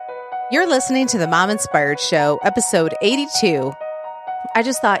You're listening to the Mom Inspired Show, episode 82. I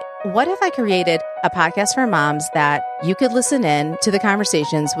just thought, what if I created a podcast for moms that you could listen in to the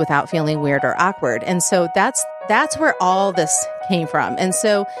conversations without feeling weird or awkward? And so that's where all this came from. And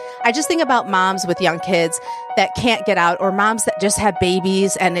so I just think about moms with young kids that can't get out, or moms that just have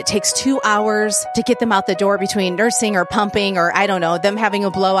babies and it takes 2 hours to get them out the door between nursing or pumping, or I don't know, them having a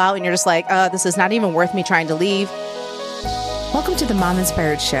blowout. And you're just like, this is not even worth me trying to leave. Welcome to the Mom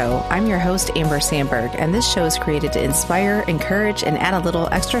Inspired Show. I'm your host, Amber Sandberg, and this show is created to inspire, encourage, and add a little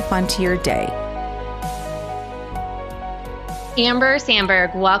extra fun to your day. Amber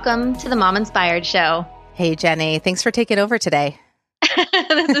Sandberg, welcome to the Mom Inspired Show. Hey, Jenny. Thanks for taking over today.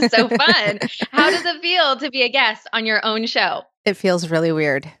 This is so fun. How does it feel to be a guest on your own show? It feels really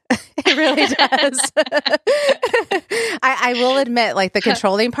weird. It really does. I will admit, like the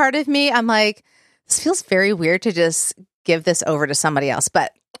controlling part of me, I'm like, this feels very weird to just give this over to somebody else,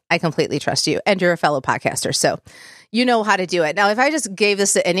 but I completely trust you and you're a fellow podcaster. So you know how to do it. Now, if I just gave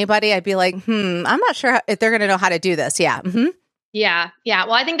this to anybody, I'd be like, I'm not sure if they're going to know how to do this. Yeah. Mm-hmm. Yeah.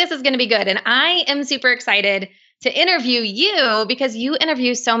 Well, I think this is going to be good. And I am super excited to interview you because you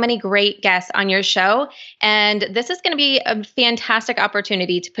interview so many great guests on your show. And this is going to be a fantastic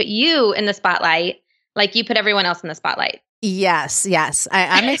opportunity to put you in the spotlight like you put everyone else in the spotlight. Yes.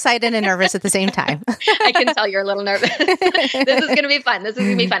 I'm excited and nervous at the same time. I can tell you're a little nervous. This is going to be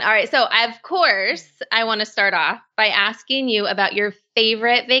fun. All right. So, of course, I want to start off by asking you about your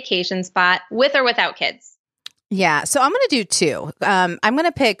favorite vacation spot with or without kids. Yeah. So I'm going to do two. I'm going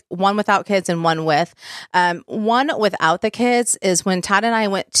to pick one without kids and one with. One without the kids is when Todd and I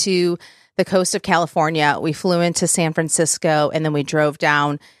went to the coast of California. We flew into San Francisco and then we drove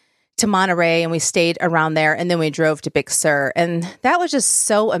down to Monterey and we stayed around there, and then we drove to Big Sur, and that was just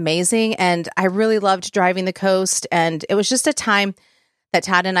so amazing. And I really loved driving the coast, and it was just a time that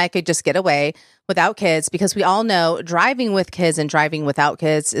Todd and I could just get away without kids, because we all know driving with kids and driving without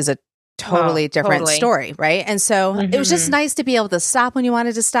kids is a totally different story, right? And so it was just nice to be able to stop when you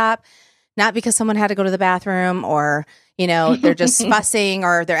wanted to stop, not because someone had to go to the bathroom or they're just fussing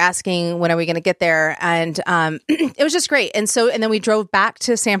or they're asking, when are we going to get there? And it was just great. And then we drove back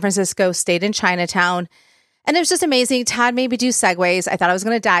to San Francisco, stayed in Chinatown, and it was just amazing. Todd made me do segways. I thought I was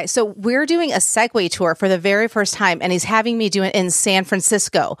going to die. So we're doing a Segway tour for the very first time, and he's having me do it in San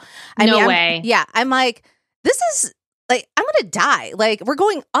Francisco. No way. I'm like, this is like, I'm going to die. Like, we're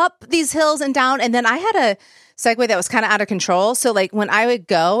going up these hills and down. And then I had a Segway that was kind of out of control. So like when I would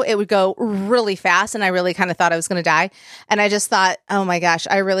go, it would go really fast, and I really kind of thought I was going to die. And I just thought, oh my gosh,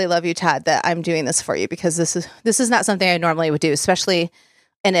 I really love you, Todd, that I'm doing this for you, because this is not something I normally would do, especially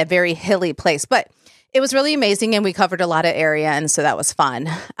in a very hilly place. But it was really amazing, and we covered a lot of area, and so that was fun.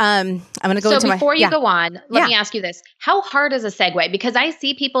 I'm going to go into before you go on, let me ask you this. How hard is a Segway? Because I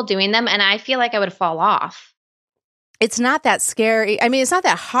see people doing them and I feel like I would fall off. It's not that scary. I mean, it's not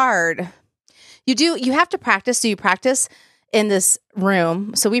that hard. You have to practice. So you practice in this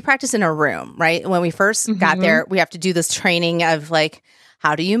room. So we practice in a room, right? When we first got there, we have to do this training of like,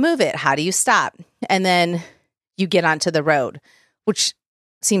 how do you move it? How do you stop? And then you get onto the road, which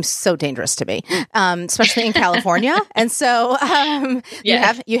seems so dangerous to me, especially in California. And so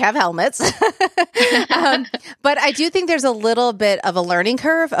you have helmets. But I do think there's a little bit of a learning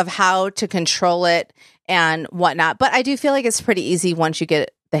curve of how to control it and whatnot. But I do feel like it's pretty easy once you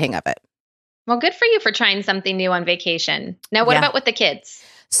get the hang of it. Well, good for you for trying something new on vacation. Now, what about with the kids?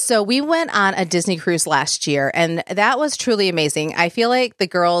 So we went on a Disney cruise last year, and that was truly amazing. I feel like the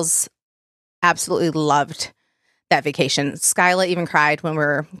girls absolutely loved that vacation. Skyla even cried when we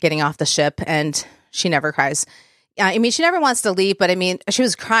were getting off the ship, and she never cries. I mean, she never wants to leave, but I mean, she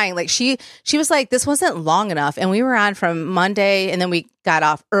was crying. Like she was like, this wasn't long enough. And we were on from Monday, and then we got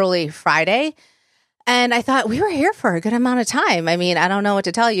off early Friday. And I thought, we were here for a good amount of time. I mean, I don't know what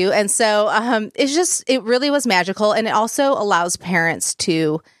to tell you. And so it really was magical. And it also allows parents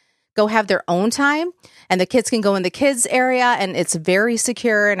to go have their own time, and the kids can go in the kids area, and it's very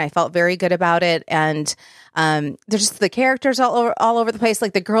secure. And I felt very good about it. And there's just the characters all over the place.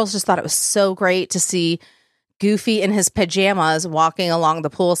 Like the girls just thought it was so great to see Goofy in his pajamas walking along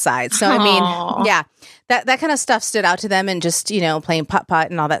the poolside. So, I mean, yeah, that kind of stuff stood out to them, and just, playing putt-putt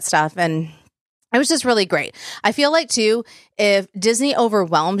and all that stuff. And it was just really great. I feel like, too, if Disney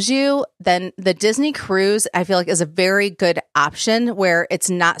overwhelms you, then the Disney cruise, I feel like, is a very good option where it's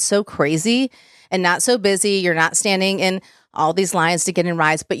not so crazy and not so busy. You're not standing in all these lines to get in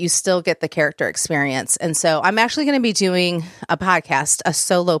rides, but you still get the character experience. And so I'm actually going to be doing a podcast, a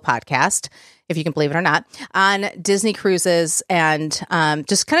solo podcast, if you can believe it or not, on Disney cruises, and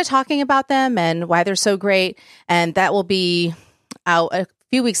just kind of talking about them and why they're so great. And that will be out a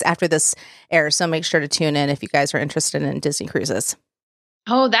few weeks after this airs. So make sure to tune in if you guys are interested in Disney cruises.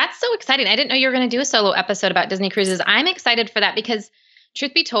 Oh, that's so exciting. I didn't know you were going to do a solo episode about Disney cruises. I'm excited for that because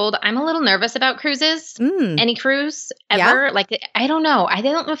truth be told, I'm a little nervous about cruises, any cruise ever. Yeah? Like, I don't know. I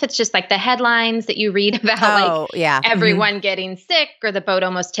don't know if it's just like the headlines that you read about, everyone getting sick or the boat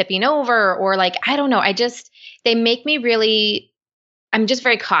almost tipping over, or like, I don't know. They make me really, I'm just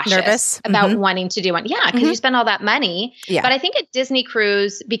very cautious nervous about wanting to do one. Yeah. Because you spend all that money. Yeah. But I think at Disney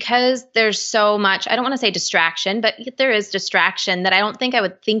cruise, because there's so much, I don't want to say distraction, but there is distraction that I don't think I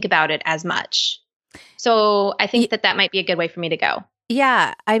would think about it as much. So I think that might be a good way for me to go.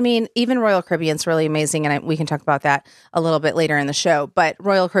 Yeah. I mean, even Royal Caribbean's really amazing. And we can talk about that a little bit later in the show. But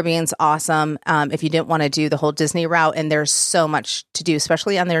Royal Caribbean's awesome if you didn't want to do the whole Disney route. And there's so much to do,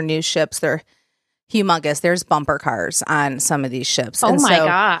 especially on their new ships. They're humongous. There's bumper cars on some of these ships. Oh my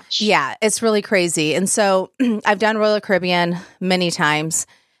gosh. Yeah, it's really crazy. And so I've done Royal Caribbean many times.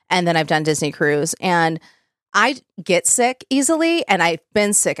 And then I've done Disney Cruise. And I get sick easily, and I've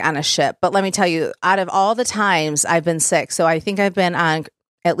been sick on a ship. But let me tell you, out of all the times I've been sick, so I think I've been on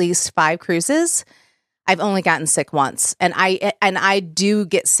at least 5 cruises, I've only gotten sick once. And I do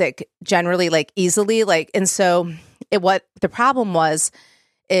get sick generally, like easily. And so what the problem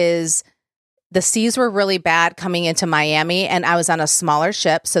is the seas were really bad coming into Miami, and I was on a smaller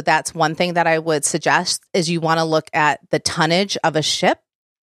ship. So that's one thing that I would suggest is you want to look at the tonnage of a ship.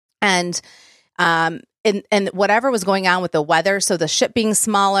 And whatever was going on with the weather, so the ship being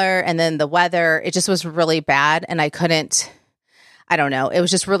smaller and then the weather, it just was really bad. And I don't know, it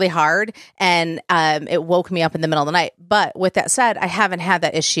was just really hard. And it woke me up in the middle of the night. But with that said, I haven't had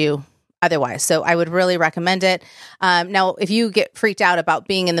that issue otherwise. So I would really recommend it. Now, if you get freaked out about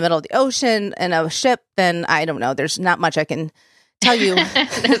being in the middle of the ocean in a ship, then I don't know, there's not much I can tell you.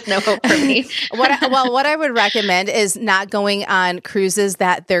 There's no hope for me. What I would recommend is not going on cruises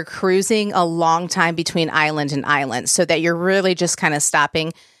that they're cruising a long time between island and island, so that you're really just kind of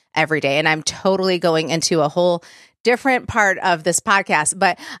stopping every day. And I'm totally going into a whole different part of this podcast,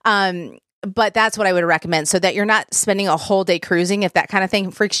 but that's what I would recommend, so that you're not spending a whole day cruising if that kind of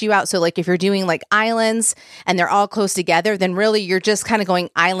thing freaks you out. So like if you're doing like islands and they're all close together, then really you're just kind of going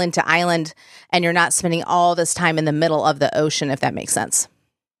island to island and you're not spending all this time in the middle of the ocean, if that makes sense.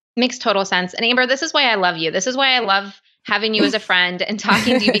 Makes total sense. And Amber, this is why I love you. This is why I love having you as a friend and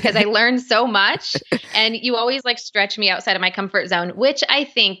talking to you, because I learned so much and you always like stretch me outside of my comfort zone, which I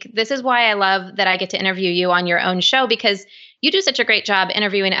think this is why I love that I get to interview you on your own show, because you do such a great job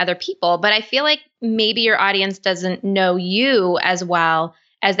interviewing other people, but I feel like maybe your audience doesn't know you as well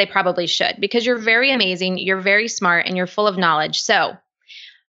as they probably should, because you're very amazing, you're very smart, and you're full of knowledge. So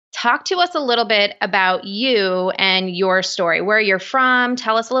talk to us a little bit about you and your story, where you're from.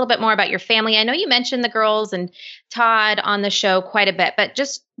 Tell us a little bit more about your family. I know you mentioned the girls and Todd on the show quite a bit, but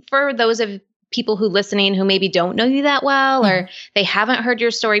just for those of people who listening who maybe don't know you that well, or they haven't heard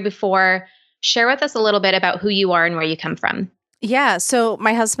your story before, share with us a little bit about who you are and where you come from. Yeah. So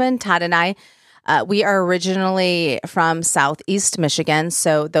my husband, Todd, and I, we are originally from Southeast Michigan.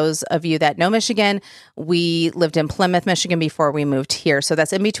 So those of you that know Michigan, we lived in Plymouth, Michigan before we moved here. So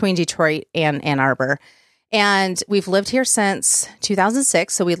that's in between Detroit and Ann Arbor. And we've lived here since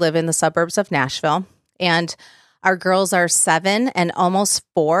 2006. So we live in the suburbs of Nashville. And our girls are 7 and almost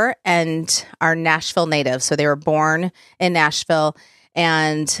 4 and are Nashville natives. So they were born in Nashville.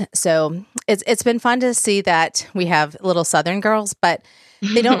 And so it's been fun to see that we have little Southern girls, but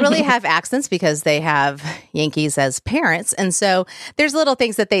they don't really have accents because they have Yankees as parents. And so there's little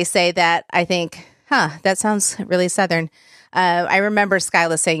things that they say that I think, that sounds really Southern. I remember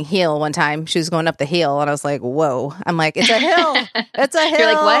Skyla saying heel one time. She was going up the hill and I was like, whoa. I'm like, it's a hill. It's a hill.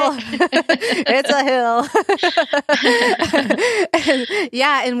 You're like, what? It's a hill.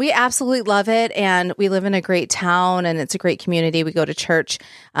 Yeah. And we absolutely love it. And we live in a great town and it's a great community. We go to church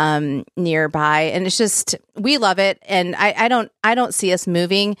nearby and it's just, we love it. And I don't see us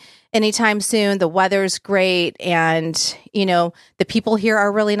moving anytime soon. The weather's great. And, you know, the people here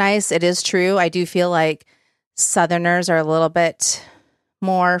are really nice. It is true. I do feel like Southerners are a little bit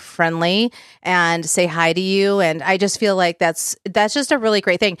more friendly and say hi to you. And I just feel like that's just a really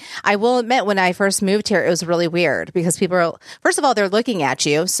great thing. I will admit, when I first moved here, it was really weird because people are, first of all, they're looking at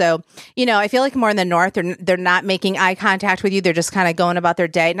you. So, you know, I feel like more in the North, they're not making eye contact with you. They're just kind of going about their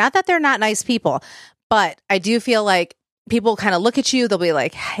day. Not that they're not nice people, but I do feel like people kind of look at you. They'll be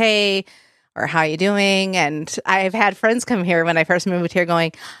like, hey, or how you doing? And I've had friends come here when I first moved here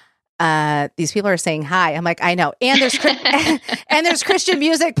going, these people are saying hi. I'm like, I know. And there's and there's Christian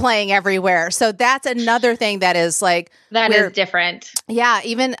music playing everywhere. So that's another thing that is like that is different. Yeah.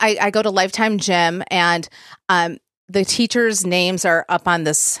 Even I go to Lifetime Gym and the teachers' names are up on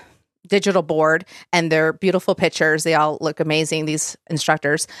this digital board and they're beautiful pictures. They all look amazing, these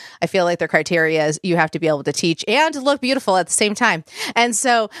instructors. I feel like their criteria is you have to be able to teach and look beautiful at the same time. And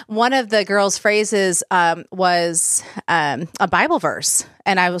so one of the girls' phrases was a Bible verse.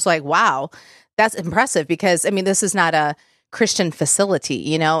 And I was like, wow, that's impressive because, I mean, this is not a Christian facility,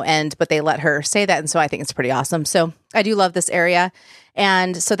 you know, but they let her say that. And so I think it's pretty awesome. So I do love this area.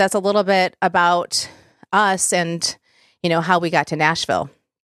 And so that's a little bit about us and, you know, how we got to Nashville.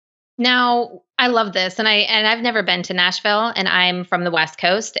 Now, I love this. And I've never been to Nashville, and I'm from the West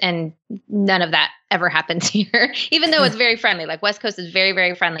Coast, and none of that ever happens here, even though it's very friendly. Like West Coast is very,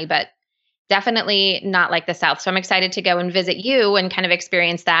 very friendly, but definitely not like the South. So I'm excited to go and visit you and kind of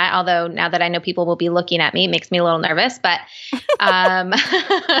experience that. Although now that I know people will be looking at me, it makes me a little nervous, but I mean,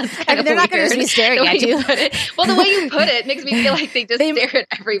 they're not going to be staring at you. Well, the way you put it makes me feel like they just stare at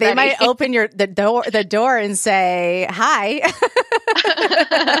everybody. They might open the door and say, hi.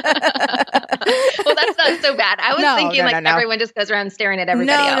 Well, that's not so bad. I was thinking everyone just goes around staring at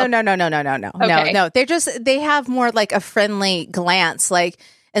everybody else. No. They have more like a friendly glance. Like,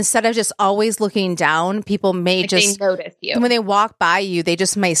 instead of just always looking down, people may just notice you. When they walk by you, they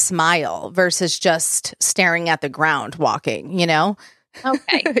just may smile versus just staring at the ground walking, you know?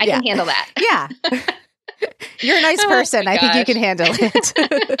 Okay. I can handle that. Yeah. You're a nice person. I think you can handle it.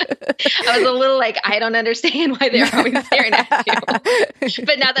 I was a little like, I don't understand why they're always staring at you.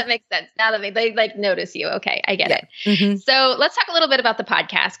 But now that makes sense. Now that they like notice you. Okay. I get it. Mm-hmm. So let's talk a little bit about the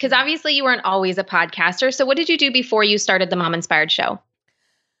podcast, because obviously you weren't always a podcaster. So what did you do before you started the Mom Inspired Show?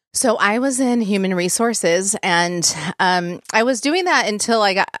 So I was in human resources, and I was doing that until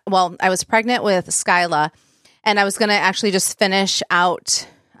I was pregnant with Skyla, and I was going to actually just finish out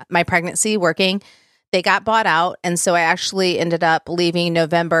my pregnancy working. They got bought out, and so I actually ended up leaving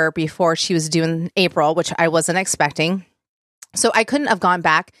November before she was due in April, which I wasn't expecting. So I couldn't have gone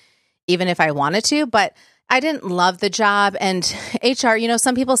back even if I wanted to, but I didn't love the job. And HR, you know,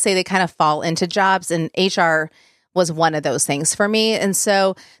 some people say they kind of fall into jobs, and HR was one of those things for me. And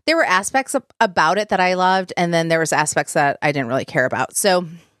so there were aspects about it that I loved, and then there was aspects that I didn't really care about. So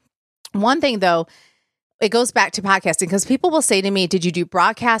one thing though, it goes back to podcasting, because people will say to me, did you do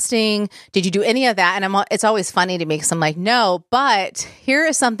broadcasting? Did you do any of that? And it's always funny to me because I'm like, no, but here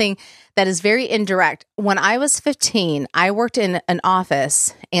is something that is very indirect. When I was 15, I worked in an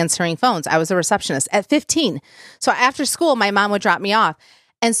office answering phones. I was a receptionist at 15. So after school, my mom would drop me off.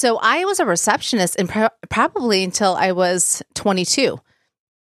 And so I was a receptionist and probably until I was 22.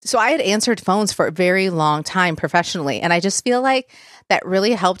 So I had answered phones for a very long time professionally. And I just feel like that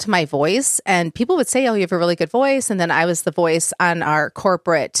really helped my voice. And people would say, oh, you have a really good voice. And then I was the voice on our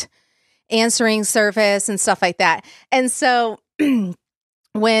corporate answering service and stuff like that. And so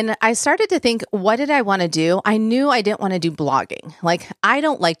when I started to think, what did I want to do? I knew I didn't want to do blogging. Like, I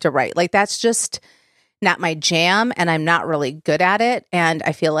don't like to write. Like, that's just not my jam, and I'm not really good at it. And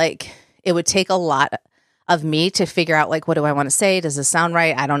I feel like it would take a lot of me to figure out, like, what do I want to say? Does this sound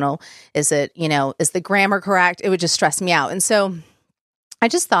right? I don't know. Is it, you know, is the grammar correct? It would just stress me out. And so I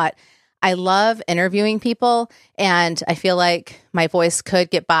just thought, I love interviewing people, and I feel like my voice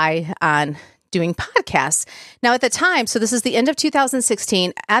could get by on doing podcasts. Now at the time, so this is the end of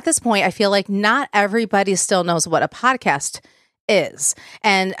 2016. At this point, I feel like not everybody still knows what a podcast is.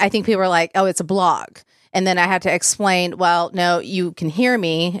 And I think people are like, oh, it's a blog. And then I had to explain, well, no, you can hear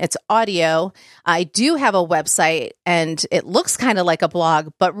me. It's audio. I do have a website, and it looks kind of like a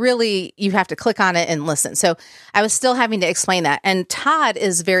blog, but really you have to click on it and listen. So I was still having to explain that. And Todd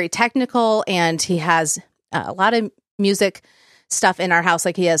is very technical, and he has a lot of music stuff in our house.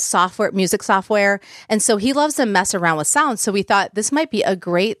 Like, he has music software. And so he loves to mess around with sound. So we thought this might be a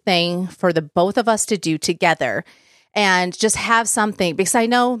great thing for the both of us to do together, and just have something, because I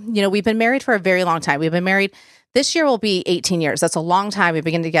know, you know, we've been married for a very long time. We've been married, this year will be 18 years. That's a long time. We've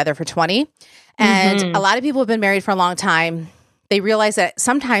been together for 20. And a lot of people have been married for a long time. They realize that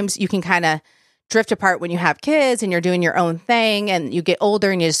sometimes you can kind of drift apart when you have kids and you're doing your own thing, and you get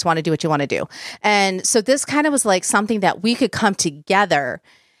older and you just want to do what you want to do. And so this kind of was like something that we could come together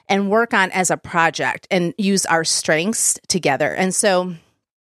and work on as a project and use our strengths together. And so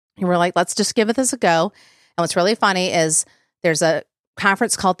we're like, let's just give this a go. And what's really funny is there's a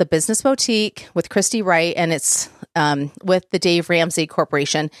conference called the Business Boutique with Christy Wright, and it's with the Dave Ramsey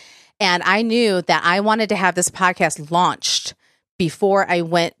Corporation. And I knew that I wanted to have this podcast launched before I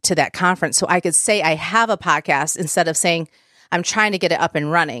went to that conference, so I could say I have a podcast instead of saying I'm trying to get it up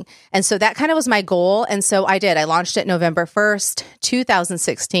and running. And so that kind of was my goal. And so I did. I launched it November 1st,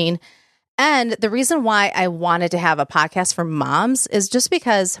 2016. And the reason why I wanted to have a podcast for moms is just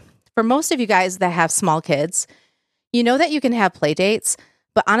because for most of you guys that have small kids, you know that you can have play dates,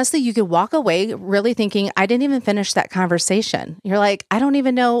 but honestly, you could walk away really thinking, I didn't even finish that conversation. You're like, I don't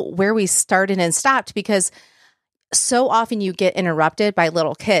even know where we started and stopped, because so often you get interrupted by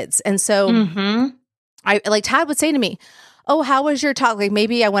little kids. And so I like Todd would say to me, oh, how was your talk? Like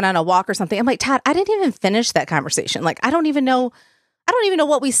maybe I went on a walk or something. I'm like, Todd, I didn't even finish that conversation. Like, I don't even know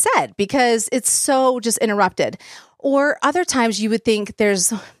what we said, because it's so just interrupted. Or other times you would think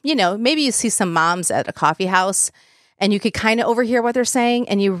there's, maybe you see some moms at a coffee house and you could kind of overhear what they're saying,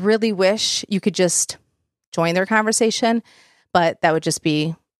 and you really wish you could just join their conversation, but that would just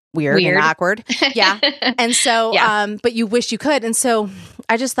be weird. And awkward. Yeah. And so, but you wish you could. And so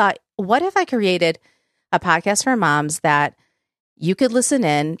I just thought, what if I created a podcast for moms that you could listen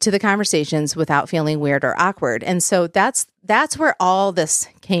in to the conversations without feeling weird or awkward? And so that's where all this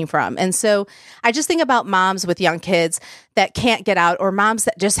came from. And so I just think about moms with young kids that can't get out, or moms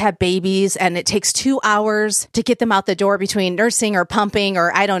that just have babies and it takes 2 hours to get them out the door between nursing or pumping,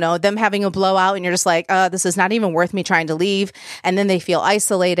 or I don't know, them having a blowout, and you're just like, this is not even worth me trying to leave. And then they feel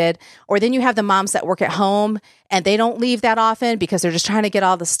isolated. Or then you have the moms that work at home and they don't leave that often because they're just trying to get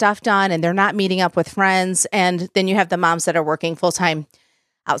all the stuff done and they're not meeting up with friends. And then you have the moms that are working full time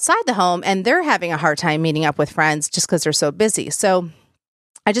outside the home and they're having a hard time meeting up with friends just because they're so busy. So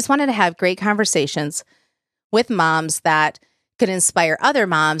I just wanted to have great conversations with moms that could inspire other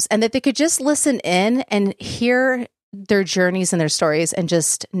moms, and that they could just listen in and hear their journeys and their stories and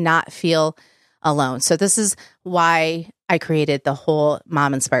just not feel alone. So this is why I created the whole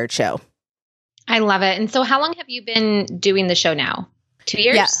Mom Inspired show. I love it. And so how long have you been doing the show now? 2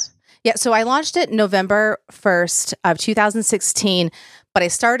 years? Yeah. So I launched it November 1st of 2016, but I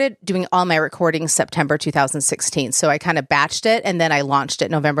started doing all my recordings September 2016. So I kind of batched it, and then I launched it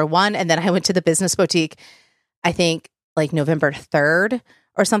November 1. And then I went to the Business Boutique, I think like November 3rd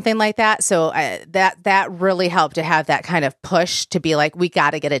or something like that. So that really helped to have that kind of push to be like, we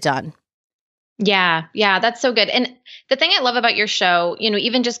got to get it done. Yeah, that's so good. And the thing I love about your show,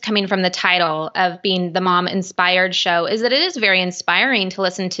 even just coming from the title of being the Mom Inspired Show, is that it is very inspiring to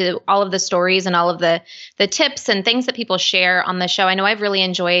listen to all of the stories and all of the tips and things that people share on the show. I know I've really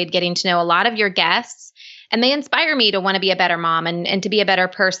enjoyed getting to know a lot of your guests, and they inspire me to want to be a better mom and to be a better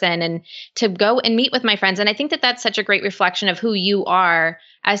person and to go and meet with my friends. And I think that that's such a great reflection of who you are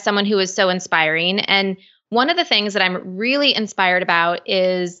as someone who is so inspiring. And one of the things that I'm really inspired about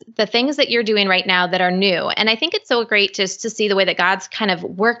is the things that you're doing right now that are new. And I think it's so great just to see the way that God's kind of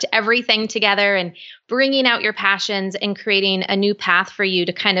worked everything together and bringing out your passions and creating a new path for you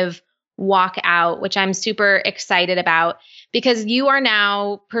to kind of walk out, which I'm super excited about, because you are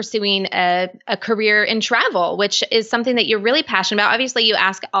now pursuing a career in travel, which is something that you're really passionate about. Obviously, you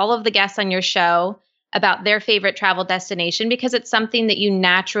ask all of the guests on your show about their favorite travel destination because it's something that you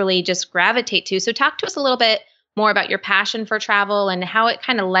naturally just gravitate to. So talk to us a little bit more about your passion for travel and how it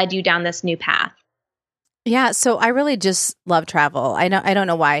kind of led you down this new path. Yeah, so I really just love travel. I don't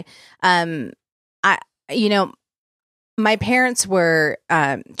know why. My parents were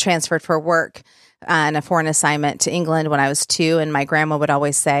transferred for work on a foreign assignment to England when I was 2, and my grandma would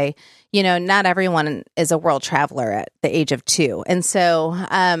always say, not everyone is a world traveler at the age of 2. And so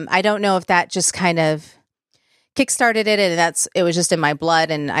I don't know if that just kind of kickstarted it, and it was just in my blood,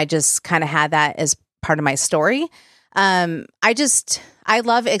 and I just kind of had that as part of my story. I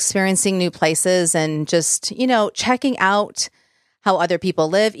love experiencing new places and just, checking out how other people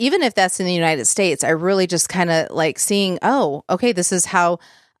live, even if that's in the United States. I really just kind of like seeing, oh, okay, this is how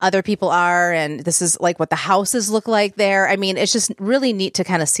other people are, and this is like what the houses look like there. I mean, it's just really neat to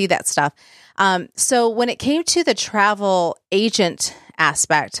kind of see that stuff. So when it came to the travel agent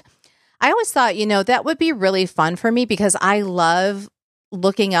aspect, I always thought, that would be really fun for me because I love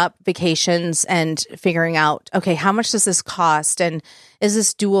looking up vacations and figuring out, okay, how much does this cost? And is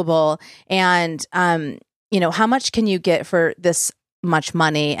this doable? And, how much can you get for this much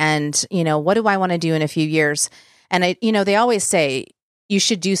money? And, what do I want to do in a few years? And they always say, you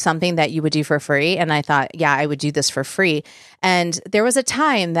should do something that you would do for free. And I thought, yeah, I would do this for free. And there was a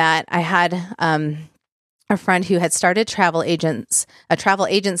time that I had a friend who had started a travel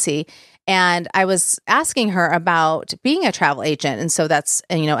agency, and I was asking her about being a travel agent. And so that's,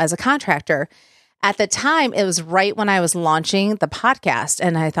 as a contractor. At the time, it was right when I was launching the podcast.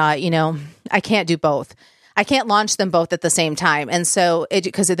 And I thought, I can't do both. I can't launch them both at the same time. And so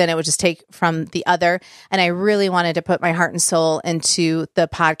because then it would just take from the other. And I really wanted to put my heart and soul into the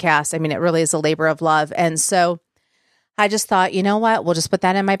podcast. I mean, it really is a labor of love. And so I just thought, you know what, we'll just put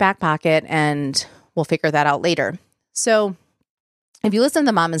that in my back pocket and we'll figure that out later. So If you listen to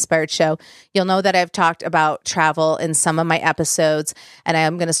the Mom Inspired Show, you'll know that I've talked about travel in some of my episodes, and I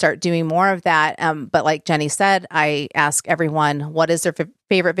am going to start doing more of that. But like Jenny said, I ask everyone, what is their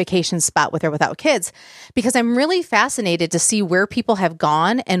favorite vacation spot with or without kids? Because I'm really fascinated to see where people have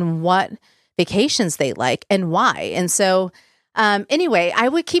gone and what vacations they like and why. And so anyway, I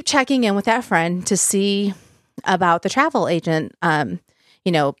would keep checking in with that friend to see about the travel agent. I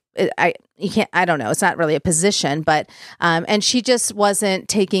don't know. It's not really a position, but, and she just wasn't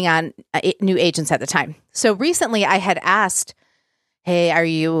taking on new agents at the time. So recently I had asked, hey, are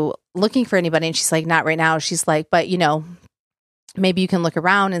you looking for anybody? And she's like, not right now. She's like, but maybe you can look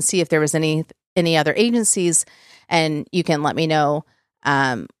around and see if there was any other agencies, and you can let me know,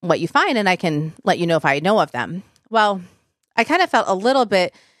 what you find, and I can let you know if I know of them. Well, I kind of felt a little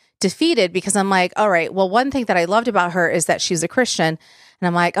bit defeated because I'm like, all right, well, one thing that I loved about her is that she's a Christian. And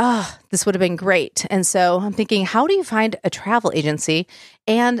I'm like, oh, this would have been great. And so I'm thinking, how do you find a travel agency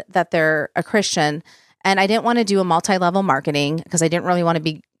and that they're a Christian? And I didn't want to do a multi-level marketing because I didn't really want to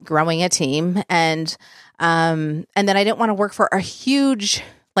be growing a team. And then I didn't want to work for a huge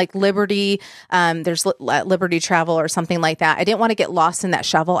like Liberty, there's Liberty Travel or something like that. I didn't want to get lost in that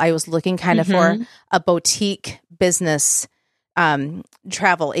shovel. I was looking kind of for a boutique business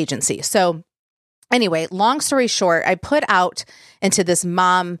travel agency. So anyway, long story short, I put out into this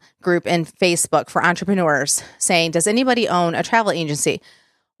mom group in Facebook for entrepreneurs saying, does anybody own a travel agency?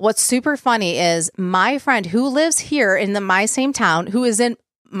 What's super funny is my friend who lives here in my same town, who is in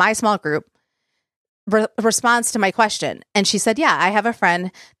my small group, responds to my question. And she said, yeah, I have a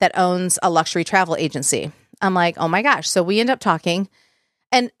friend that owns a luxury travel agency. I'm like, oh my gosh. So we end up talking.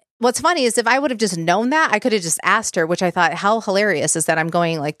 And what's funny is if I would have just known that, I could have just asked her, which I thought, how hilarious is that I'm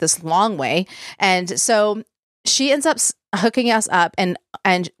going like this long way. And so she ends up hooking us up. And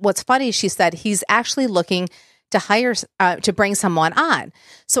what's funny, she said, he's actually looking to hire, to bring someone on.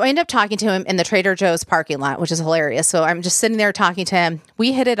 So I end up talking to him in the Trader Joe's parking lot, which is hilarious. So I'm just sitting there talking to him.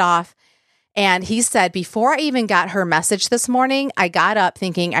 We hit it off. And he said, before I even got her message this morning, I got up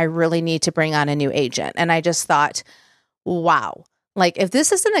thinking I really need to bring on a new agent. And I just thought, wow. Like, if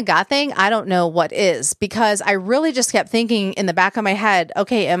this isn't a God thing, I don't know what is, because I really just kept thinking in the back of my head,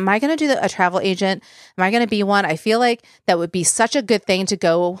 okay, am I going to do a travel agent? Am I going to be one? I feel like that would be such a good thing to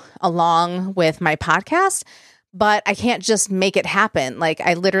go along with my podcast, but I can't just make it happen. Like,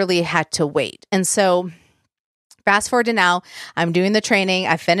 I literally had to wait. And so fast forward to now, I'm doing the training.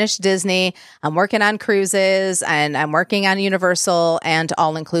 I finished Disney. I'm working on cruises, and I'm working on Universal and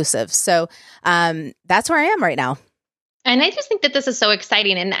all inclusive. So that's where I am right now. And I just think that this is so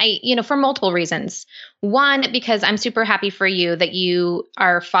exciting. And for multiple reasons. One, because I'm super happy for you that you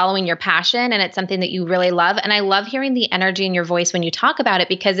are following your passion and it's something that you really love. And I love hearing the energy in your voice when you talk about it,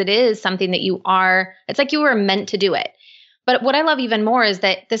 because it is something that it's like you were meant to do it. But what I love even more is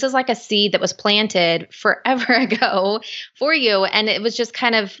that this is like a seed that was planted forever ago for you. And it was just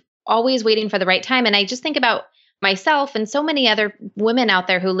kind of always waiting for the right time. And I just think about myself and so many other women out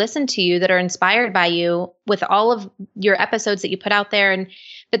there who listen to you that are inspired by you with all of your episodes that you put out there.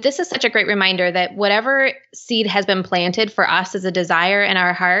 But this is such a great reminder that whatever seed has been planted for us as a desire in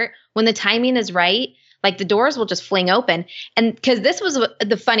our heart, when the timing is right, like the doors will just fling open. And because this was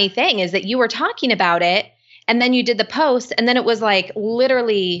the funny thing is that you were talking about it, and then you did the post, and then it was like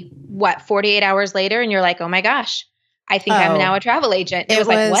literally 48 hours later, and you're like, oh my gosh, I think I'm now a travel agent. It was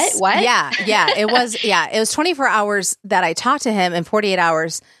like, what? Yeah. It was 24 hours that I talked to him, and 48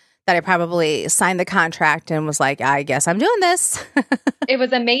 hours that I probably signed the contract and was like, I guess I'm doing this. It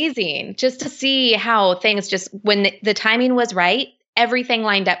was amazing just to see how things just, when the timing was right, everything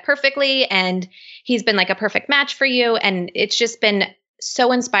lined up perfectly. And he's been like a perfect match for you. And it's just been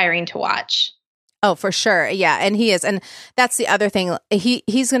so inspiring to watch. Oh, for sure. Yeah. And he is. And that's the other thing.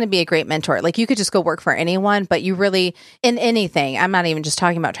 He's going to be a great mentor. Like, you could just go work for anyone, but you really, in anything, I'm not even just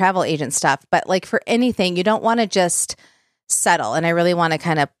talking about travel agent stuff, but like for anything, you don't want to just settle. And I really want to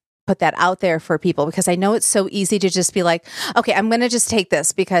kind of put that out there for people, because I know it's so easy to just be like, okay, I'm going to just take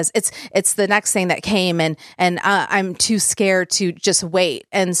this because it's the next thing that came, and I'm too scared to just wait.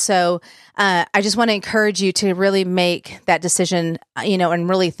 And so I just want to encourage you to really make that decision, and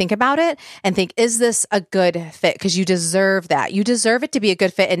really think about it and think, is this a good fit? Because you deserve that. You deserve it to be a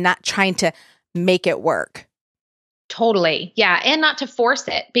good fit and not trying to make it work. Totally. Yeah. And not to force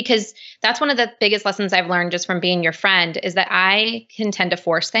it, because that's one of the biggest lessons I've learned just from being your friend, is that I can tend to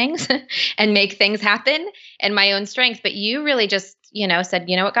force things and make things happen in my own strength. But you really just, said,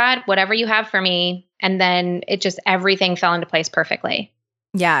 you know what, God, whatever you have for me. And then everything fell into place perfectly.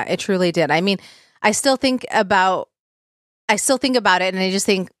 Yeah, it truly did. I mean, I still think about it, and I just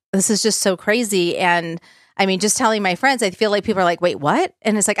think this is just so crazy. And I mean, just telling my friends, I feel like people are like, wait, what?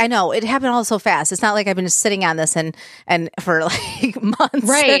 And it's like, I know it happened all so fast. It's not like I've been just sitting on this and for like months.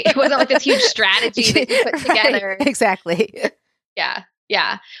 Right. It wasn't like this huge strategy that you put together. Right. Exactly. Yeah.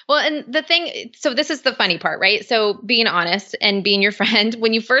 Yeah. Well, and the thing, so this is the funny part, right? So being honest and being your friend,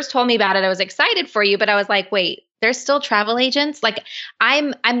 when you first told me about it, I was excited for you, but I was like, wait, there's still travel agents. Like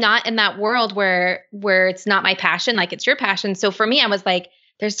I'm not in that world where it's not my passion, like it's your passion. So for me, I was like,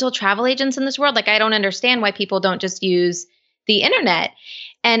 there's still travel agents in this world. Like I don't understand why people don't just use the internet.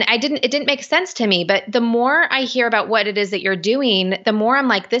 And it didn't make sense to me. But the more I hear about what it is that you're doing, the more I'm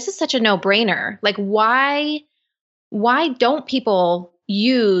like, this is such a no-brainer. Like why don't people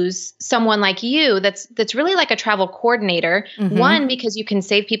use someone like you that's really like a travel coordinator? Mm-hmm. One, because you can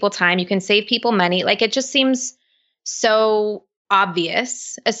save people time, you can save people money. Like it just seems so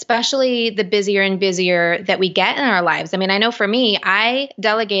obvious, especially the busier and busier that we get in our lives. I mean, I know for me, I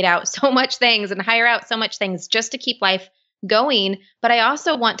delegate out so much things and hire out so much things just to keep life going, but I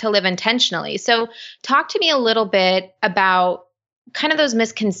also want to live intentionally. So talk to me a little bit about kind of those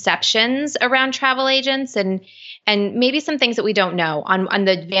misconceptions around travel agents and maybe some things that we don't know on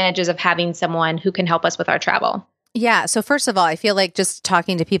the advantages of having someone who can help us with our travel. Yeah. So first of all, I feel like just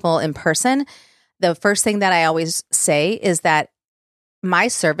talking to people in person, the first thing that I always say is that my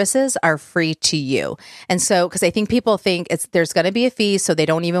services are free to you. And so, because I think people think there's going to be a fee, so they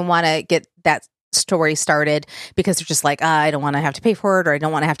don't even want to get that story started because they're just like, I don't want to have to pay for it, or I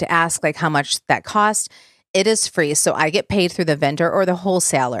don't want to have to ask like how much that costs. It is free. So I get paid through the vendor or the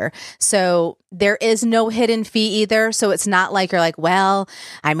wholesaler. So there is no hidden fee either. So it's not like you're like, well,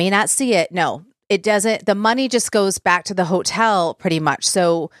 I may not see it. No, it doesn't. The money just goes back to the hotel pretty much.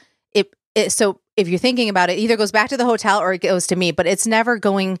 So so if you're thinking about it, either goes back to the hotel or it goes to me, but it's never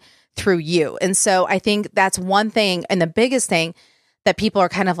going through you. And so I think that's one thing. And the biggest thing that people are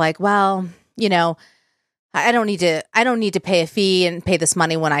kind of like, well, you know, I don't need to pay a fee and pay this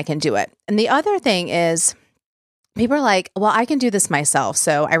money when I can do it. And the other thing is people are like, well, I can do this myself,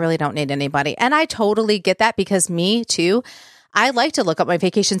 so I really don't need anybody. And I totally get that because me too, I like to look up my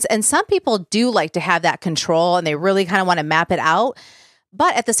vacations. And some people do like to have that control and they really kind of want to map it out.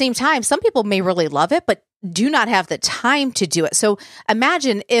 But at the same time, some people may really love it, but do not have the time to do it. So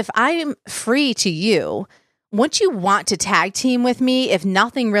imagine if I'm free to you, wouldn't you want to tag team with me if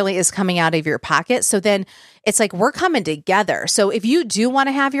nothing really is coming out of your pocket? So then it's like we're coming together. So if you do want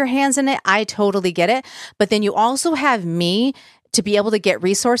to have your hands in it, I totally get it. But then you also have me to be able to get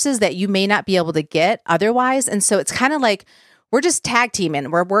resources that you may not be able to get otherwise. And so it's kind of like we're just tag teaming.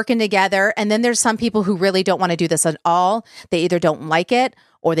 We're working together. And then there's some people who really don't want to do this at all. They either don't like it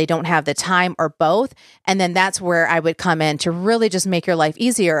or they don't have the time or both. And then that's where I would come in to really just make your life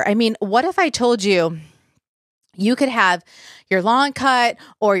easier. I mean, what if I told you you could have your lawn cut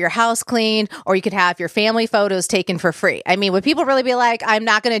or your house cleaned, or you could have your family photos taken for free? I mean, would people really be like, I'm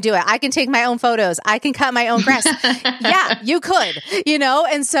not going to do it. I can take my own photos. I can cut my own grass. Yeah, you could,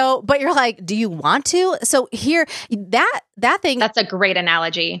 And so, but you're like, do you want to? So here, that thing. That's a great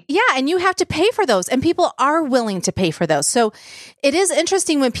analogy. Yeah. And you have to pay for those, and people are willing to pay for those. So it is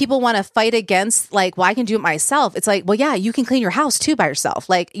interesting when people want to fight against like, well, I can do it myself. It's like, well, yeah, you can clean your house too by yourself.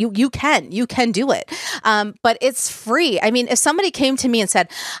 Like you can do it. But it's free. I mean, if somebody came to me and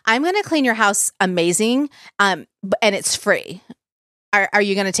said, I'm going to clean your house amazing, and it's free, are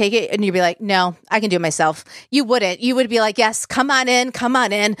you going to take it? And you'd be like, no, I can do it myself. You wouldn't. You would be like, yes, come on in.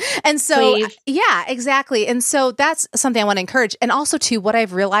 And so, please. Yeah, exactly. And so that's something I want to encourage. And also too, what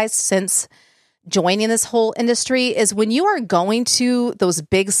I've realized since joining this whole industry is when you are going to those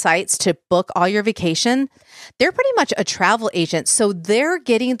big sites to book all your vacation, they're pretty much a travel agent. So they're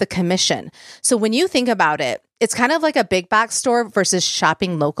getting the commission. So when you think about it, it's kind of like a big box store versus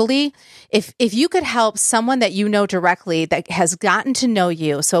shopping locally. If you could help someone that you know directly that has gotten to know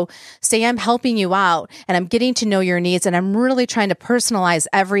you, so say I'm helping you out and I'm getting to know your needs and I'm really trying to personalize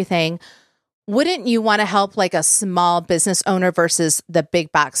everything, wouldn't you want to help like a small business owner versus the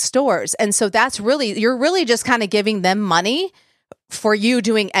big box stores? And so you're really just kind of giving them money for you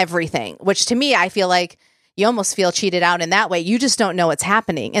doing everything, which to me, I feel like you almost feel cheated out in that way. You just don't know what's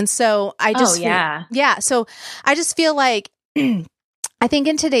happening. And so I just, so I just feel like, I think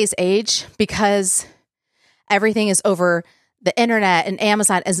in today's age, because everything is over the internet and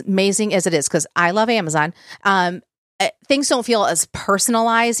Amazon, as amazing as it is, because I love Amazon, things don't feel as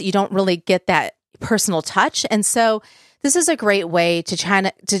personalized. You don't really get that personal touch. And so this is a great way to try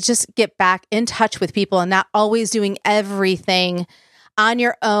to just get back in touch with people and not always doing everything on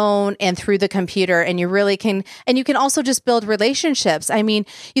your own and through the computer, and you really can, and you can also just build relationships. I mean,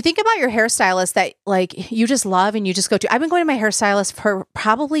 you think about your hairstylist that like you just love and you just go to. I've been going to my hairstylist for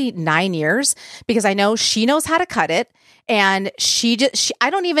probably 9 years because I know she knows how to cut it. And she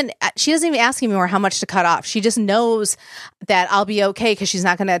doesn't even ask me more how much to cut off. She just knows that I'll be okay because she's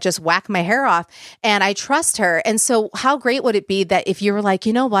not going to just whack my hair off. And I trust her. And so how great would it be that if you were like,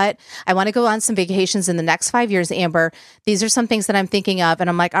 you know what, I want to go on some vacations in the next 5 years, Amber, these are some things that I'm thinking of. And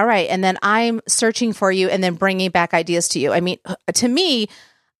I'm like, all right. And then I'm searching for you and then bringing back ideas to you. I mean, to me,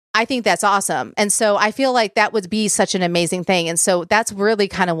 I think that's awesome. And so I feel like that would be such an amazing thing. And so that's really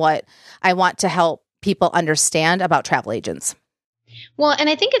kind of what I want to help people understand about travel agents. Well, and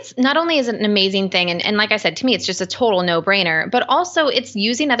I think it's not only is it an amazing thing, and like I said, to me, it's just a total no-brainer, but also it's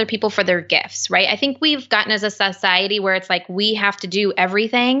using other people for their gifts, right? I think we've gotten as a society where it's like we have to do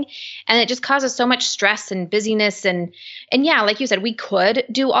everything, and it just causes so much stress and busyness. And yeah, like you said, we could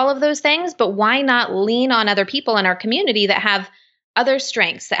do all of those things, but why not lean on other people in our community that have other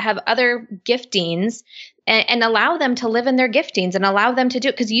strengths, that have other giftings, and allow them to live in their giftings and allow them to do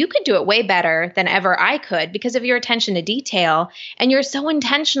it, because you could do it way better than ever I could because of your attention to detail. And you're so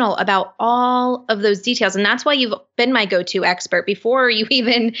intentional about all of those details. And that's why you've been my go-to expert before you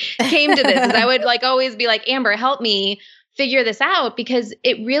even came to this. Is I would like always be like, Amber, help me figure this out, because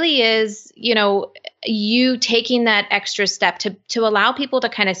it really is, you taking that extra step to allow people to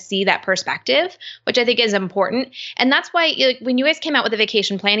kind of see that perspective, which I think is important. And that's why when you guys came out with the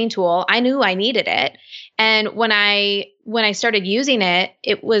vacation planning tool, I knew I needed it. And when I started using it,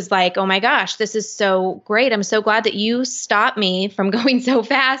 it was like, oh my gosh, this is so great. I'm so glad that you stopped me from going so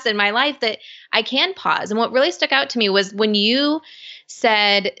fast in my life that I can pause. And what really stuck out to me was when you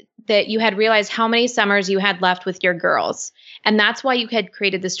said that you had realized how many summers you had left with your girls. And that's why you had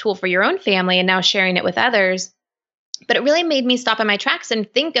created this tool for your own family and now sharing it with others. But it really made me stop in my tracks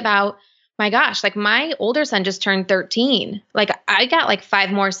and think about, my gosh, like my older son just turned 13. Like I got like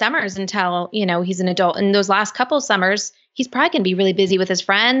 5 more summers until, he's an adult. And those last couple of summers, he's probably going to be really busy with his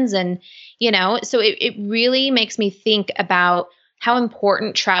friends. And, so it really makes me think about how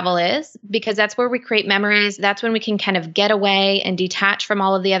important travel is, because that's where we create memories. That's when we can kind of get away and detach from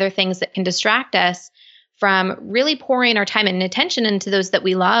all of the other things that can distract us from really pouring our time and attention into those that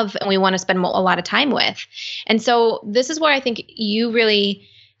we love and we want to spend a lot of time with. And so this is where I think you really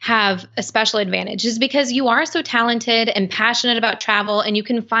have a special advantage, is because you are so talented and passionate about travel, and you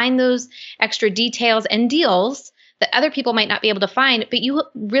can find those extra details and deals that other people might not be able to find, but you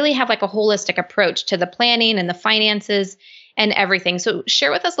really have like a holistic approach to the planning and the finances and everything. So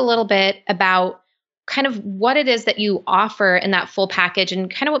share with us a little bit about kind of what it is that you offer in that full package and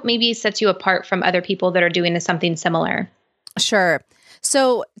kind of what maybe sets you apart from other people that are doing something similar. Sure.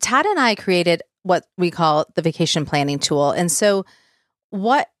 So Todd and I created what we call the vacation planning tool. And so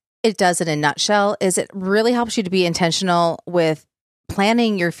what it does in a nutshell is it really helps you to be intentional with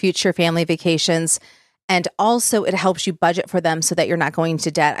planning your future family vacations. And also it helps you budget for them so that you're not going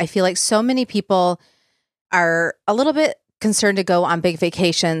to debt. I feel like so many people are a little bit concerned to go on big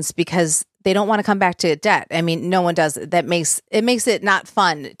vacations because they don't want to come back to debt. I mean, no one does. That makes it not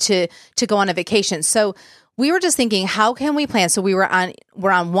fun to go on a vacation. So we were just thinking, how can we plan? So we're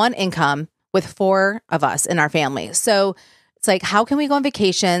on one income with 4 of us in our family. So it's like, how can we go on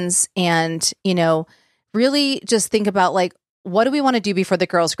vacations and, really just think about like, what do we want to do before the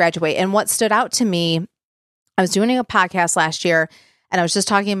girls graduate? And what stood out to me, I was doing a podcast last year and I was just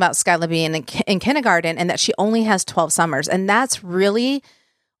talking about Skyla being in kindergarten and that she only has 12 summers. And that's really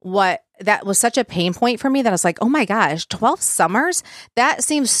that was such a pain point for me that I was like, oh my gosh, 12 summers? That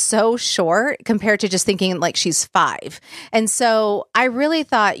seems so short compared to just thinking like she's 5. And so I really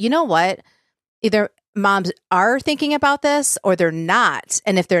thought, you know what? Either moms are thinking about this or they're not.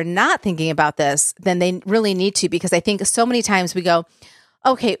 And if they're not thinking about this, then they really need to, because I think so many times we go,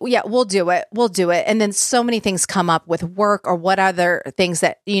 okay, yeah, we'll do it. And then so many things come up with work or what other things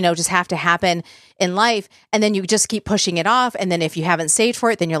that, just have to happen in life. And then you just keep pushing it off. And then if you haven't saved for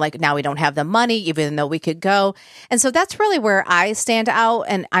it, then you're like, now we don't have the money, even though we could go. And so that's really where I stand out.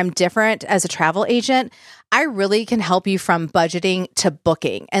 And I'm different as a travel agent. I really can help you from budgeting to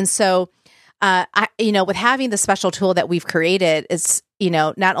booking. And so, with having the special tool that we've created, it's,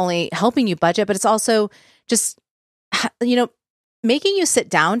 not only helping you budget, but it's also just, making you sit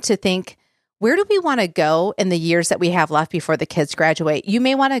down to think, where do we want to go in the years that we have left before the kids graduate? You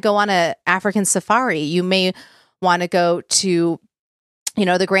may want to go on an African safari. You may want to go to,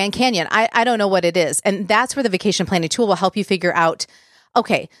 the Grand Canyon. I don't know what it is. And that's where the vacation planning tool will help you figure out,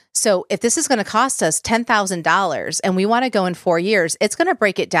 okay, so if this is going to cost us $10,000 and we want to go in 4 years, it's going to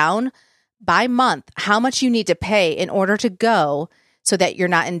break it down by month, how much you need to pay in order to go so that you're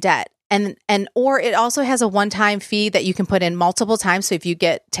not in debt. Or it also has a one-time fee that you can put in multiple times. So if you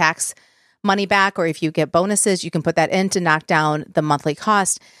get tax money back or if you get bonuses, you can put that in to knock down the monthly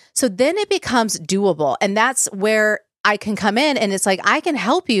cost. So then it becomes doable. And that's where I can come in, and it's like, I can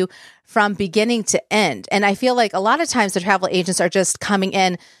help you from beginning to end. And I feel like a lot of times the travel agents are just coming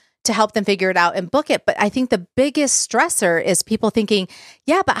in to help them figure it out and book it. But I think the biggest stressor is people thinking,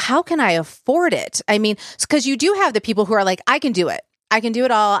 yeah, but how can I afford it? I mean, because you do have the people who are like, I can do it. I can do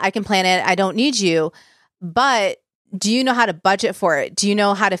it all. I can plan it. I don't need you. But do you know how to budget for it? Do you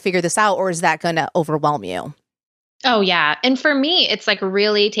know how to figure this out? Or is that going to overwhelm you? Oh, yeah. And for me, it's like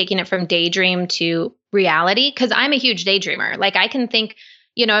really taking it from daydream to reality, because I'm a huge daydreamer. Like I can think,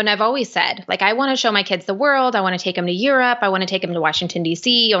 and I've always said, like, I want to show my kids the world. I want to take them to Europe. I want to take them to Washington,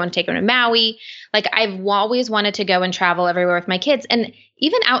 D.C. I want to take them to Maui. Like I've always wanted to go and travel everywhere with my kids. And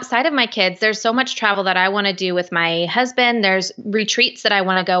even outside of my kids, there's so much travel that I want to do with my husband. There's retreats that I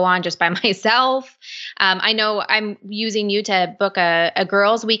want to go on just by myself. I know I'm using you to book a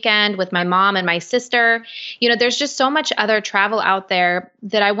girls' weekend with my mom and my sister. There's just so much other travel out there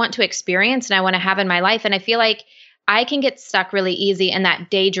that I want to experience and I want to have in my life. And I feel like I can get stuck really easy in that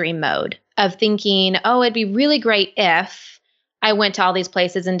daydream mode of thinking, oh, it'd be really great if I went to all these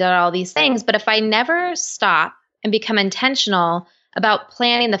places and did all these things. But if I never stop and become intentional about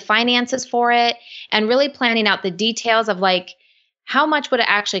planning the finances for it and really planning out the details of like, how much would it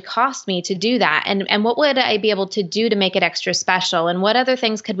actually cost me to do that? And what would I be able to do to make it extra special? And what other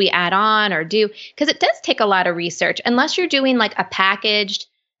things could we add on or do? Because it does take a lot of research. Unless you're doing like a packaged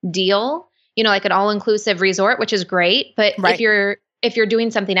deal, like an all-inclusive resort, which is great. But right. if you're doing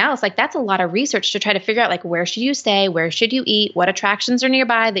something else, like that's a lot of research to try to figure out like, where should you stay? Where should you eat? What attractions are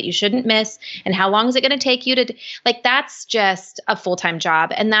nearby that you shouldn't miss? And how long is it going to take you to like, that's just a full-time job.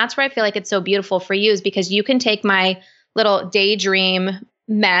 And that's where I feel like it's so beautiful for you, is because you can take my little daydream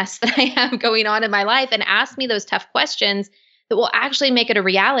mess that I have going on in my life and ask me those tough questions that will actually make it a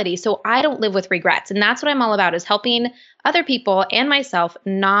reality. So I don't live with regrets. And that's what I'm all about, is helping other people and myself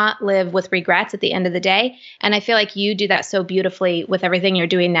not live with regrets at the end of the day. And I feel like you do that so beautifully with everything you're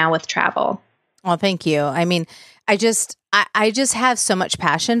doing now with travel. Well, thank you. I mean, I just have so much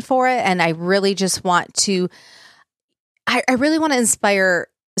passion for it. And I really just want to, I really want to inspire,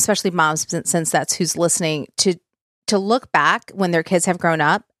 especially moms, since that's who's listening, to look back when their kids have grown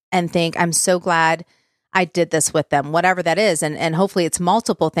up and think, I'm so glad I did this with them, whatever that is. And hopefully it's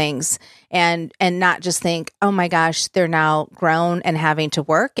multiple things, and not just think, oh my gosh, they're now grown and having to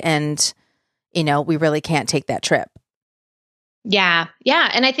work, and, we really can't take that trip. Yeah. Yeah.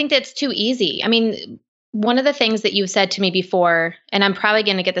 And I think that's too easy. I mean, one of the things that you've said to me before, and I'm probably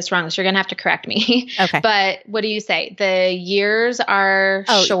going to get this wrong, so you're going to have to correct me. Okay. But what do you say? The years are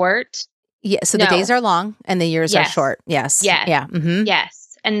short. Yeah. So the days are long and the years are short. Yes. Yes. Yeah. Mm-hmm.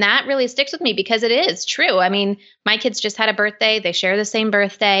 Yes. And that really sticks with me because it is true. I mean, my kids just had a birthday. They share the same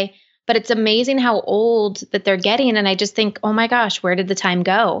birthday, but it's amazing how old that they're getting. And I just think, oh my gosh, where did the time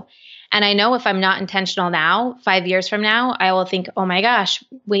go? And I know if I'm not intentional now, 5 years from now, I will think, oh my gosh,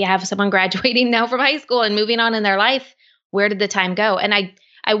 we have someone graduating now from high school and moving on in their life. Where did the time go? And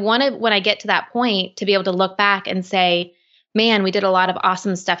I want to, when I get to that point, to be able to look back and say, man, we did a lot of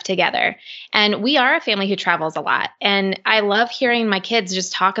awesome stuff together. And we are a family who travels a lot. And I love hearing my kids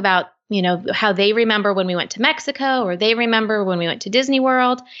just talk about, how they remember when we went to Mexico, or they remember when we went to Disney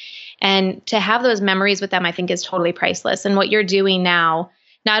World. And to have those memories with them, I think is totally priceless. And what you're doing now,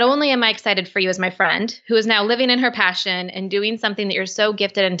 not only am I excited for you as my friend who is now living in her passion and doing something that you're so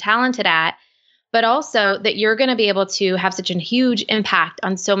gifted and talented at, but also that you're going to be able to have such a huge impact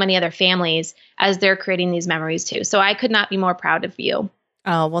on so many other families as they're creating these memories too. So I could not be more proud of you.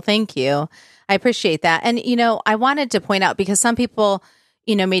 Oh, well, thank you. I appreciate that. And, I wanted to point out, because some people,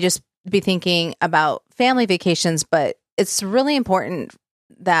 may just be thinking about family vacations, but it's really important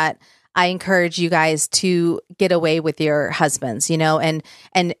that I encourage you guys to get away with your husbands, and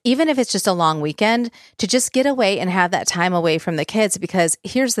even if it's just a long weekend, to just get away and have that time away from the kids. Because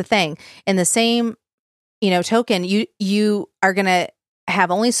here's the thing, in the same, token, you are going to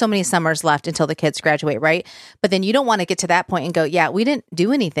have only so many summers left until the kids graduate, right? But then you don't want to get to that point and go, yeah, we didn't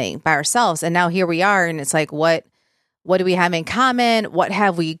do anything by ourselves, and now here we are, and it's like, what do we have in common? What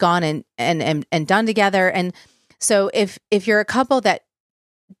have we gone and done together? And so if you're a couple that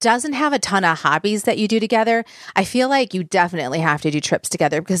doesn't have a ton of hobbies that you do together, I feel like you definitely have to do trips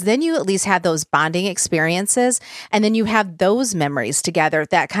together, because then you at least have those bonding experiences, and then you have those memories together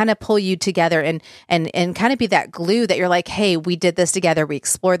that kind of pull you together and kind of be that glue that you're like, hey, we did this together, we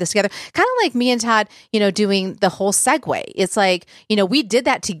explored this together. Kind of like me and Todd, doing the whole Segway. It's like, we did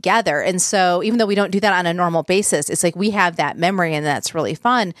that together. And so even though we don't do that on a normal basis, it's like we have that memory, and that's really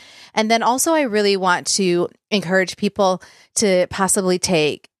fun. And then also I really want to encourage people to possibly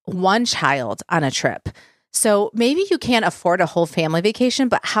take one child on a trip. So maybe you can't afford a whole family vacation,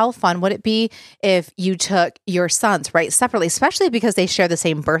 but how fun would it be if you took your sons, right, separately, especially because they share the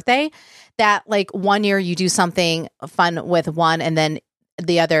same birthday, that like one year you do something fun with one, and then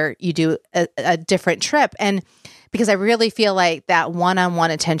the other you do a different trip. And because I really feel like that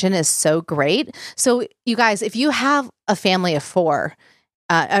one-on-one attention is so great. So you guys, if you have a family of four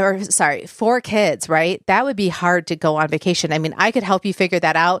kids, right? That would be hard to go on vacation. I mean, I could help you figure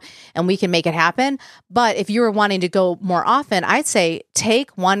that out and we can make it happen. But if you were wanting to go more often, I'd say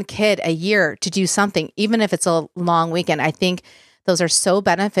take one kid a year to do something, even if it's a long weekend. I think those are so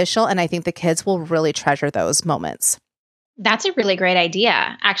beneficial, and I think the kids will really treasure those moments. That's a really great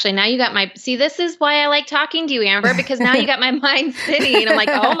idea. Actually, now you got this is why I like talking to you, Amber, because now you got my mind spinning. I'm like,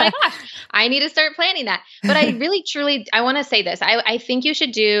 oh my gosh, I need to start planning that. But I really, truly, I want to say this. I think you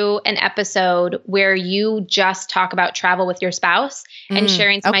should do an episode where you just talk about travel with your spouse and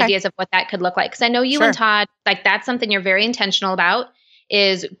sharing some ideas of what that could look like. Because I know you and Todd, like that's something you're very intentional about,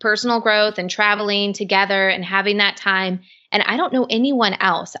 is personal growth and traveling together and having that time. And I don't know anyone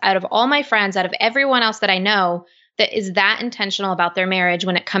else out of all my friends, out of everyone else that I know, that is that intentional about their marriage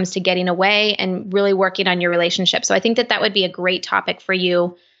when it comes to getting away and really working on your relationship. So I think that would be a great topic for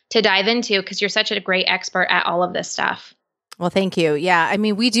you to dive into, because you're such a great expert at all of this stuff. Well, thank you. Yeah. I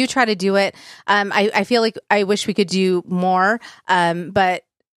mean, we do try to do it. I feel like I wish we could do more, but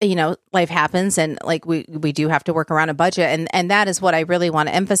life happens, and like we do have to work around a budget. And that is what I really want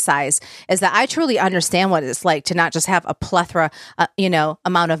to emphasize, is that I truly understand what it's like to not just have a plethora,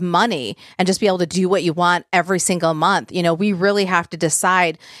 amount of money and just be able to do what you want every single month. We really have to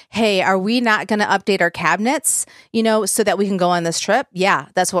decide, hey, are we not going to update our cabinets, so that we can go on this trip? Yeah,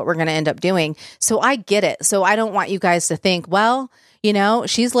 that's what we're going to end up doing. So I get it. So I don't want you guys to think, well,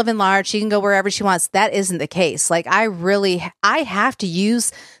 she's living large, she can go wherever she wants. That isn't the case. Like I have to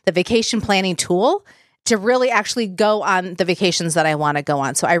use the vacation planning tool to really actually go on the vacations that I want to go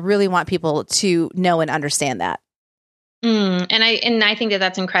on. So I really want people to know and understand that. And I think that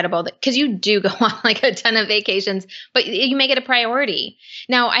that's incredible, because you do go on like a ton of vacations, but you make it a priority.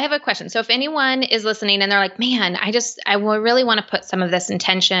 Now, I have a question. So if anyone is listening and they're like, man, I really want to put some of this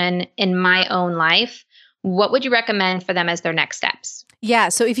intention in my own life, what would you recommend for them as their next steps? Yeah.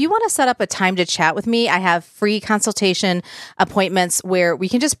 So if you want to set up a time to chat with me, I have free consultation appointments where we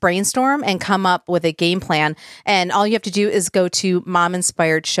can just brainstorm and come up with a game plan. And all you have to do is go to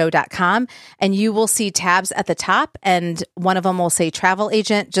mominspiredshow.com, and you will see tabs at the top, and one of them will say travel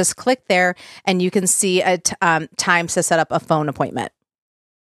agent. Just click there and you can see a time to set up a phone appointment.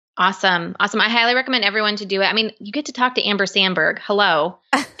 Awesome. I highly recommend everyone to do it. I mean, you get to talk to Amber Sandberg. Hello.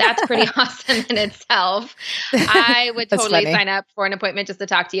 That's pretty awesome in itself. I would totally sign up for an appointment just to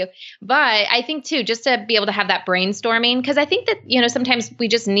talk to you. But I think too, just to be able to have that brainstorming, because I think that, sometimes we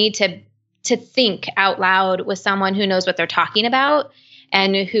just need to think out loud with someone who knows what they're talking about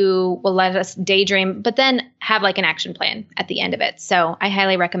and who will let us daydream, but then have like an action plan at the end of it. So I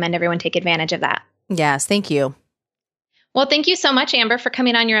highly recommend everyone take advantage of that. Yes. Thank you. Well, thank you so much, Amber, for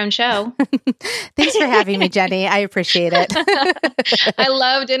coming on your own show. Thanks for having me, Jenny. I appreciate it. I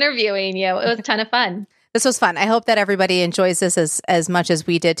loved interviewing you. It was a ton of fun. This was fun. I hope that everybody enjoys this as much as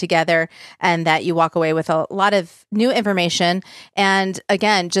we did together, and that you walk away with a lot of new information. And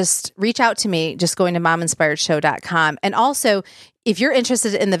again, just reach out to me, just going to mominspiredshow.com. And also, if you're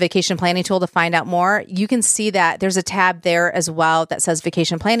interested in the vacation planning tool to find out more, you can see that there's a tab there as well that says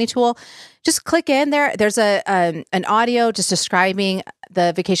vacation planning tool. Just click in there. There's an audio just describing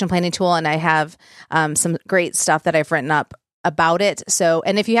the vacation planning tool, and I have some great stuff that I've written up about it. So,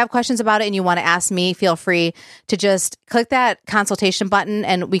 and if you have questions about it and you want to ask me, feel free to just click that consultation button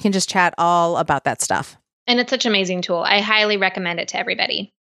and we can just chat all about that stuff. And it's such an amazing tool. I highly recommend it to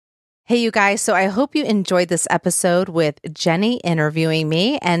everybody. Hey, you guys. So I hope you enjoyed this episode with Jenny interviewing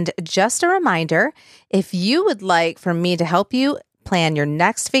me. And just a reminder, if you would like for me to help you plan your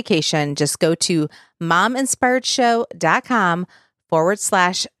next vacation, just go to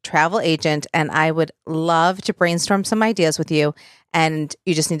mominspiredshow.com/travel agent. And I would love to brainstorm some ideas with you. And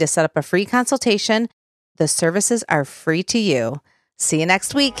you just need to set up a free consultation. The services are free to you. See you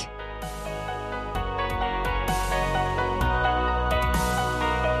next week.